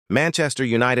Manchester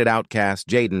United outcast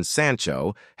Jadon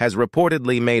Sancho has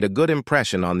reportedly made a good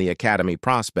impression on the academy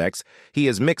prospects he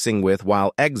is mixing with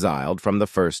while exiled from the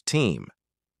first team.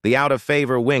 The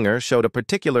out-of-favor winger showed a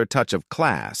particular touch of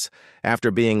class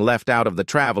after being left out of the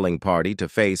traveling party to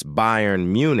face Bayern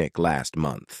Munich last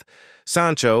month.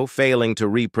 Sancho, failing to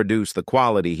reproduce the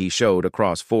quality he showed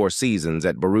across 4 seasons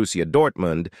at Borussia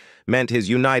Dortmund, meant his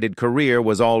United career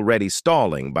was already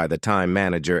stalling by the time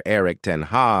manager Erik ten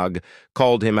Hag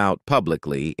called him out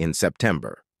publicly in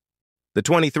September. The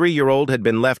 23-year-old had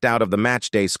been left out of the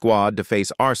matchday squad to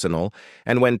face Arsenal,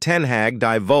 and when Ten Hag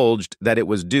divulged that it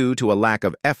was due to a lack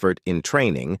of effort in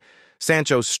training,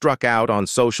 Sancho struck out on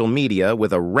social media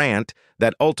with a rant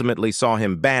that ultimately saw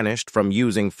him banished from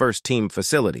using first-team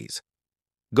facilities.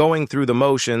 Going through the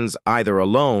motions either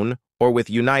alone or with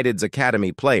United's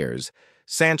academy players,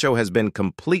 Sancho has been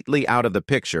completely out of the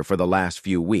picture for the last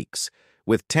few weeks,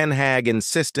 with Ten Hag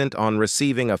insistent on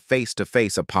receiving a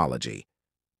face-to-face apology.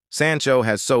 Sancho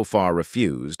has so far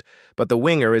refused, but the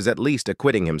winger is at least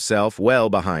acquitting himself well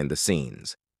behind the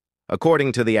scenes.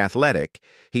 According to The Athletic,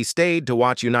 he stayed to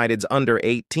watch United's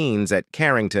under-18s at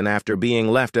Carrington after being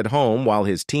left at home while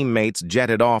his teammates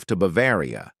jetted off to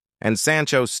Bavaria, and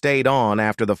Sancho stayed on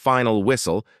after the final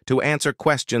whistle to answer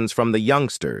questions from the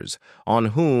youngsters, on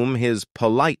whom his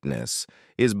politeness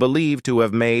is believed to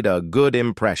have made a good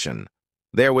impression.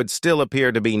 There would still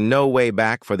appear to be no way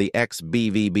back for the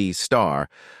ex-BVB star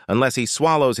unless he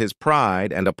swallows his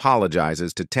pride and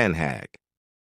apologizes to Ten Hag.